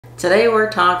Today we're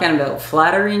talking about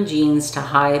flattering jeans to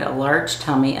hide a large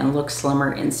tummy and look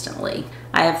slimmer instantly.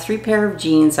 I have 3 pair of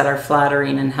jeans that are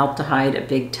flattering and help to hide a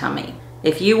big tummy.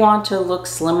 If you want to look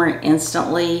slimmer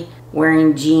instantly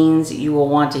wearing jeans, you will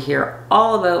want to hear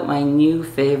all about my new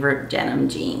favorite denim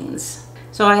jeans.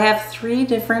 So I have 3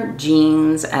 different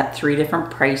jeans at 3 different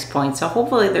price points. So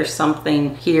hopefully there's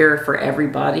something here for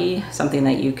everybody, something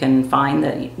that you can find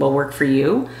that will work for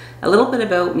you. A little bit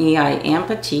about me, I am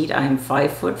petite. I'm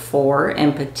 5'4",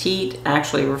 and petite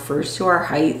actually refers to our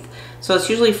height. So it's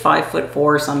usually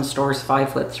 5'4", some stores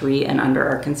 5'3" and under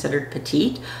are considered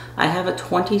petite. I have a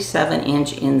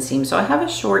 27-inch inseam, so I have a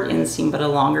short inseam but a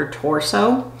longer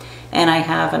torso. And I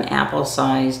have an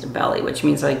apple-sized belly, which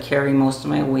means I carry most of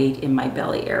my weight in my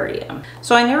belly area.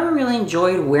 So I never really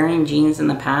enjoyed wearing jeans in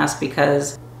the past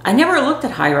because I never looked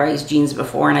at high-rise jeans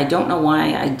before, and I don't know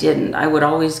why I didn't. I would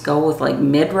always go with like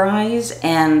mid-rise,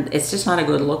 and it's just not a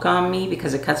good look on me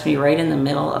because it cuts me right in the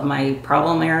middle of my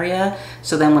problem area.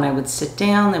 So then when I would sit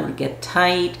down, they would get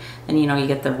tight, and you know, you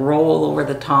get the roll over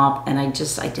the top, and I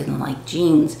didn't like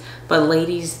jeans. But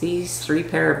ladies, these 3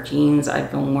 pair of jeans, I've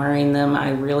been wearing them.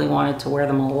 I really wanted to wear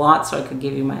them a lot so I could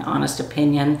give you my honest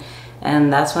opinion,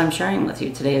 and that's what I'm sharing with you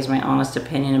today is my honest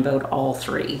opinion about all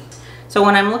 3. So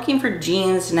when I'm looking for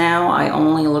jeans now, I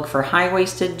only look for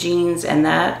high-waisted jeans, and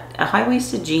a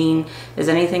high-waisted jean is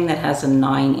anything that has a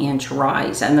 9-inch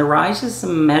rise. And the rise is the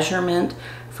measurement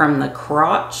from the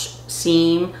crotch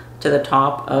seam to the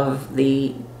top of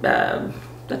the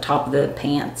top of the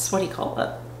pants. What do you call it?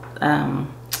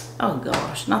 Oh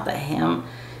gosh, not the hem.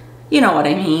 You know what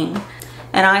I mean.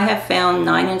 And I have found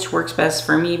 9-inch works best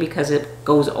for me because it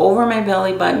goes over my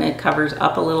belly button, it covers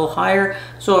up a little higher,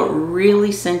 so it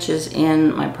really cinches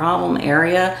in my problem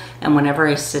area. And whenever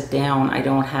I sit down, I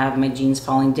don't have my jeans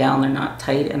falling down, they're not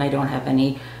tight, and I don't have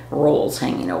any rolls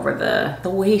hanging over the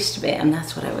waistband.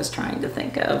 That's what I was trying to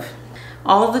think of.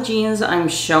 All of the jeans I'm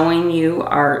showing you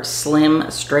are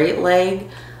slim, straight leg.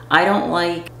 I don't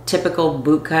like typical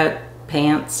bootcut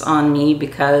pants on me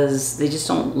because they just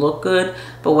don't look good.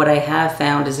 But what I have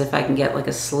found is if I can get like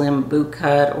a slim boot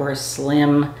cut or a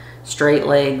slim straight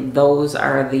leg, those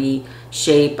are the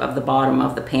shape of the bottom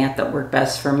of the pant that work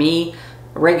best for me.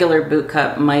 A regular boot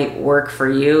cut might work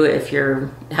for you if you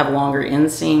have a longer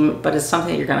inseam, but it's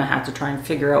something you're gonna have to try and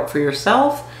figure out for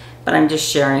yourself. But I'm just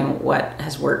sharing what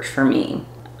has worked for me.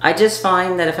 I just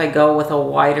find that if I go with a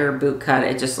wider boot cut,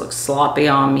 it just looks sloppy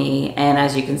on me. And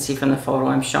as you can see from the photo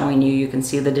I'm showing you, you can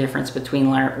see the difference between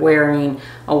wearing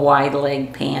a wide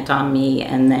leg pant on me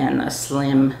and then a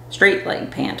slim straight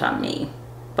leg pant on me.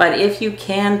 But if you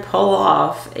can pull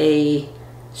off a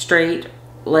straight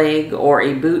leg or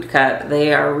a boot cut,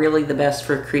 they are really the best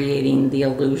for creating the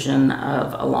illusion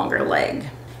of a longer leg.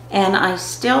 And I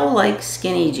still like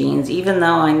skinny jeans, even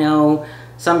though I know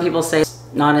some people say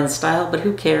not in style, but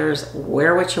who cares?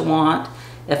 Wear what you want.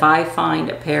 If I find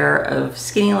a pair of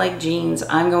skinny leg jeans,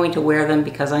 I'm going to wear them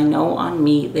because I know on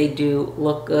me they do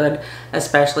look good,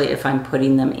 especially if I'm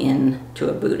putting them into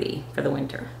a bootie for the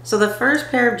winter. So the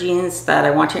first pair of jeans that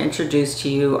I want to introduce to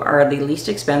you are the least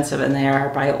expensive, and they are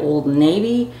by Old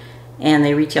Navy, and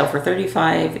they retail for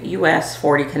 $35 US,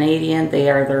 $40 Canadian. They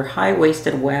are their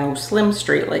high-waisted wow slim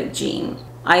straight leg jean.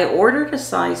 I ordered a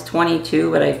size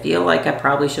 22, but I feel like I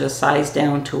probably should have sized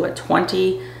down to a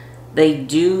 20. They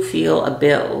do feel a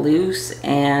bit loose,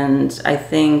 and I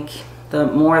think the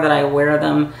more that I wear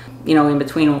them, you know, in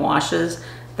between washes,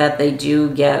 that they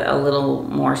do get a little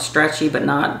more stretchy, but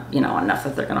not, you know, enough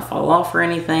that they're gonna fall off or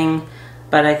anything.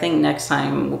 But I think next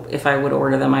time, if I would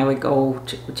order them, I would go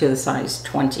to the size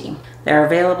 20. They're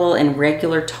available in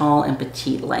regular, tall, and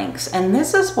petite lengths. And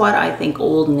this is what I think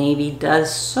Old Navy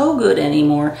does so good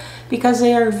anymore, because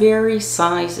they are very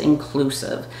size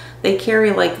inclusive. They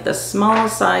carry like the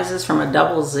smallest sizes from a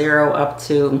 00 up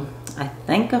to, I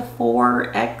think, a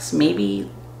 4X, maybe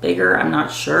bigger, I'm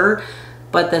not sure.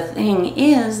 But the thing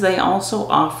is, they also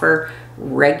offer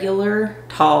regular,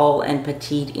 tall, and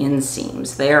petite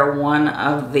inseams. They are one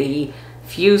of the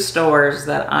few stores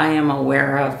that I am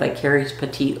aware of that carries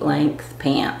petite length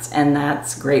pants, and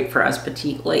that's great for us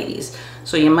petite ladies.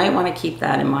 So you might want to keep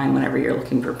that in mind whenever you're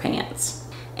looking for pants.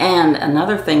 And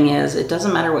another thing is, it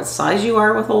doesn't matter what size you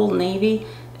are with Old Navy,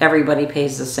 everybody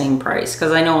pays the same price.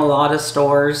 Because I know a lot of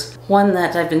stores, one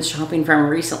that I've been shopping from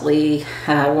recently,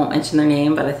 I won't mention their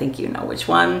name, but I think you know which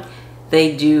one,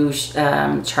 they do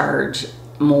charge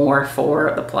more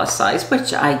for the plus size,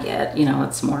 which I get, you know,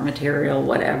 it's more material,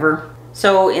 whatever.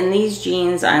 So in these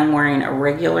jeans, I'm wearing a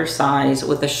regular size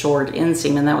with a short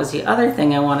inseam, and that was the other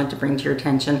thing I wanted to bring to your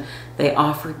attention. They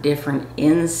offer different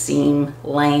inseam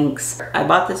lengths. I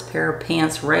bought this pair of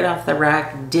pants right off the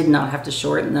rack, did not have to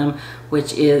shorten them,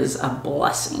 which is a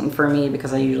blessing for me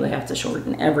because I usually have to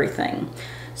shorten everything.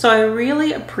 So I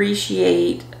really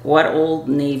appreciate what Old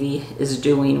Navy is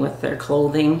doing with their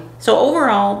clothing. So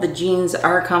overall, the jeans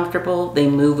are comfortable. They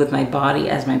move with my body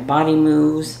as my body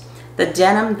moves. The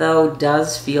denim, though,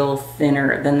 does feel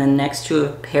thinner than the next two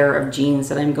pair of jeans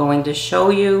that I'm going to show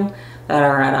you that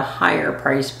are at a higher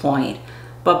price point.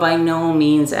 But by no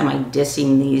means am I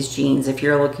dissing these jeans. If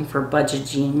you're looking for budget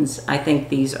jeans, I think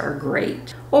these are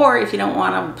great. Or if you don't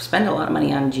want to spend a lot of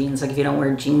money on jeans, like if you don't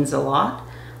wear jeans a lot,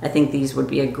 I think these would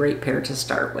be a great pair to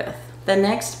start with. The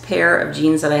next pair of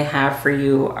jeans that I have for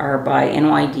you are by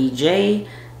NYDJ.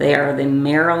 They are the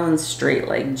Marilyn straight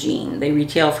leg jean. They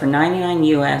retail for $99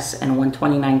 US and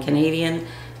 $129 Canadian. And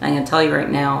I'm gonna tell you right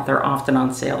now, they're often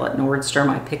on sale at Nordstrom.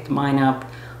 I picked mine up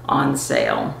on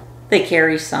sale. They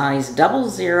carry size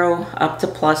 00 up to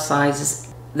plus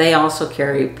sizes. They also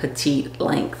carry petite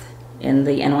length in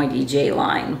the NYDJ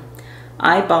line.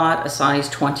 I bought a size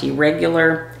 20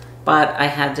 regular, but I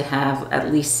had to have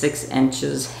at least 6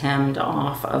 inches hemmed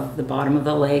off of the bottom of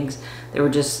the legs. They were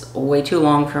just way too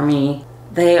long for me.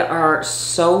 They are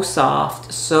so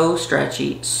soft, so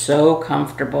stretchy, so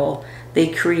comfortable. They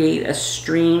create a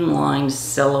streamlined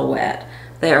silhouette.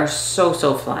 They are so,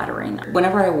 so flattering.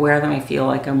 Whenever I wear them, I feel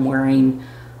like I'm wearing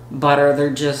butter. They're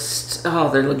just,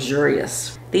 oh, they're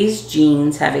luxurious. These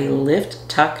jeans have a lift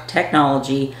tuck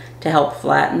technology to help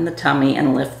flatten the tummy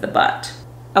and lift the butt.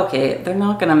 Okay, they're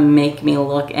not gonna make me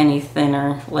look any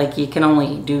thinner, like you can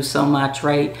only do so much,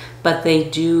 right? But they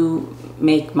do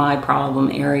make my problem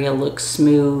area look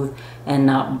smooth and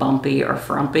not bumpy or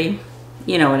frumpy.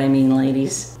 You know what I mean,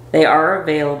 ladies. They are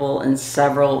available in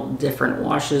several different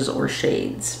washes or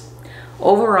shades.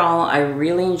 Overall, I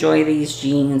really enjoy these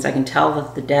jeans. I can tell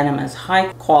that the denim is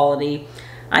high quality.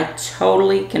 I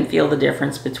totally can feel the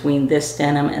difference between this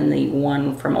denim and the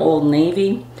one from Old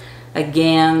Navy.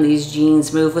 Again, these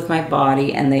jeans move with my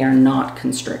body and they are not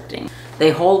constricting. They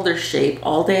hold their shape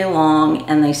all day long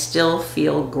and they still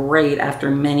feel great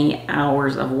after many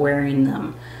hours of wearing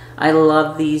them. I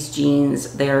love these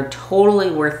jeans. They are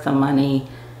totally worth the money,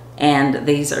 and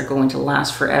these are going to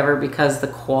last forever because the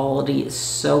quality is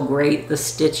so great. The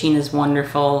stitching is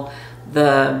wonderful.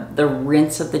 The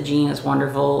rinse of the jean is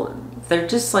wonderful. They're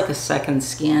just like a second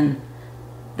skin.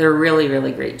 They're really,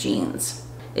 really great jeans.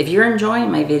 If you're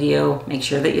enjoying my video, make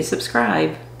sure that you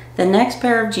subscribe. The next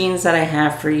pair of jeans that I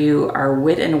have for you are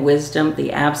Wit and Wisdom,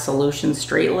 the Absolution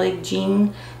straight leg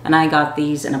jean, and I got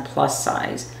these in a plus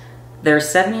size. They're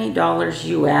 $78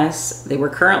 US. They were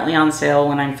currently on sale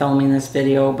when I'm filming this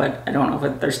video, but I don't know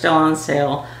if they're still on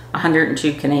sale,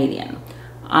 102 Canadian.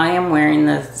 I am wearing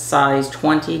the size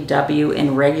 20W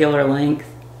in regular length.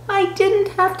 I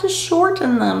didn't have to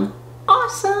shorten them.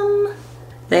 Awesome!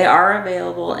 They are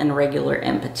available in regular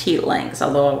and petite lengths,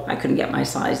 although I couldn't get my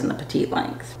size in the petite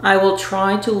length. I will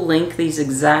try to link these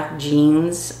exact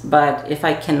jeans, but if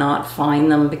I cannot find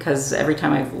them, because every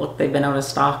time I've looked they've been out of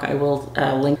stock, I will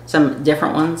link some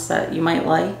different ones that you might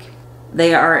like.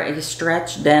 They are a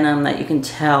stretch denim that you can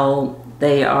tell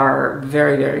they are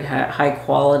very, very high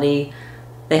quality.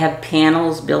 They have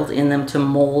panels built in them to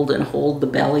mold and hold the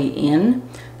belly in.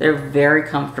 They're very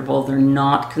comfortable, they're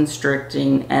not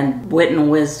constricting, and Wit and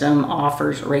Wisdom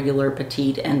offers regular,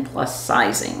 petite, and plus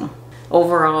sizing.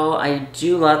 Overall, I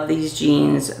do love these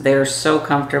jeans. They're so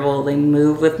comfortable, they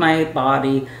move with my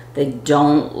body, they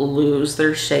don't lose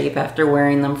their shape after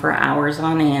wearing them for hours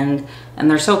on end, and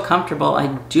they're so comfortable.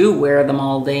 I do wear them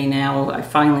all day now. I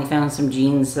finally found some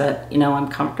jeans that, you know, I'm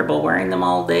comfortable wearing them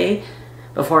all day.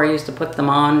 Before I used to put them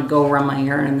on, go run my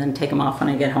errand, and then take them off when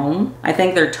I get home. I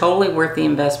think they're totally worth the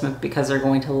investment because they're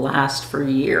going to last for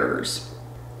years.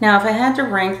 Now, if I had to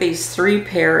rank these 3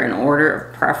 pair in order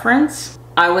of preference,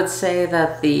 I would say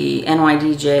that the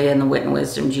NYDJ and the Wit and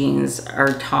Wisdom jeans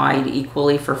are tied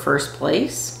equally for first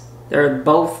place. They're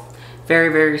both very,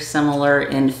 very similar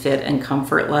in fit and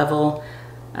comfort level.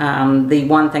 The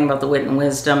one thing about the Wit and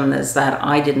Wisdom is that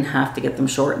I didn't have to get them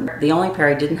shortened. The only pair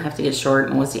I didn't have to get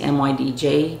shortened was the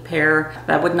NYDJ pair.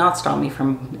 That would not stop me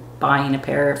from buying a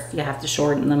pair if you have to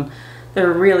shorten them.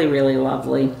 They're really, really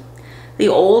lovely. The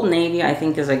Old Navy, I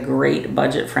think, is a great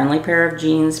budget-friendly pair of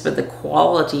jeans, but the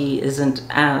quality isn't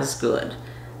as good.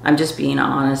 I'm just being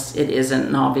honest, it isn't,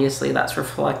 and obviously that's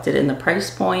reflected in the price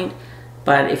point.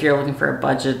 But if you're looking for a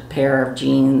budget pair of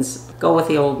jeans, go with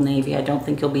the Old Navy. I don't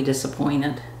think you'll be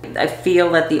disappointed. I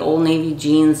feel that the Old Navy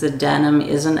jeans, the denim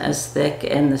isn't as thick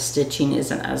and the stitching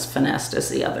isn't as finessed as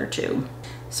the other two.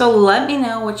 So let me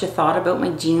know what you thought about my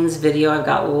jeans video. I've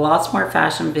got lots more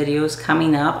fashion videos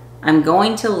coming up. I'm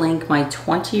going to link my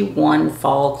 21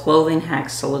 fall clothing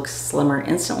hacks to look slimmer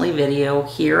instantly video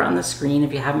here on the screen.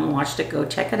 If you haven't watched it, go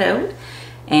check it out.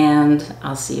 And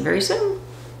I'll see you very soon.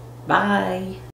 Bye.